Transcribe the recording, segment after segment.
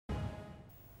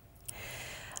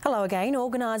Hello again.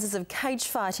 Organisers of cage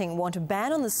fighting want a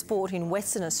ban on the sport in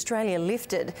Western Australia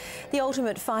lifted. The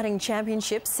Ultimate Fighting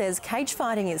Championship says cage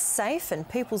fighting is safe and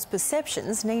people's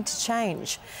perceptions need to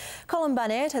change. Colin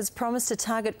Barnett has promised to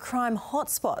target crime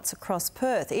hotspots across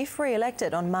Perth if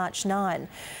re-elected on March 9.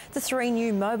 The 3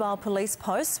 new mobile police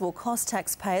posts will cost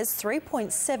taxpayers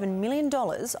 $3.7 million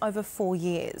over 4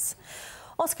 years.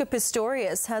 Oscar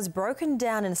Pistorius has broken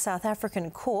down in a South African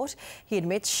court. He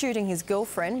admits shooting his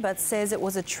girlfriend but says it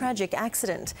was a tragic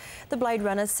accident. The Blade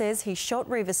Runner says he shot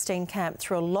Reva Steenkamp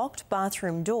through a locked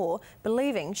bathroom door,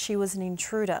 believing she was an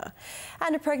intruder.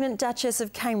 And a pregnant Duchess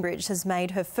of Cambridge has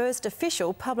made her first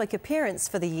official public appearance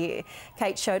for the year.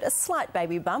 Kate showed a slight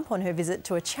baby bump on her visit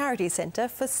to a charity centre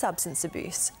for substance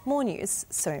abuse. More news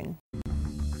soon.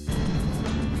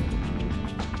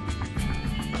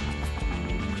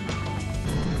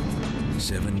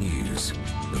 7 News,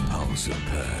 the pulse of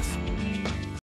Perth.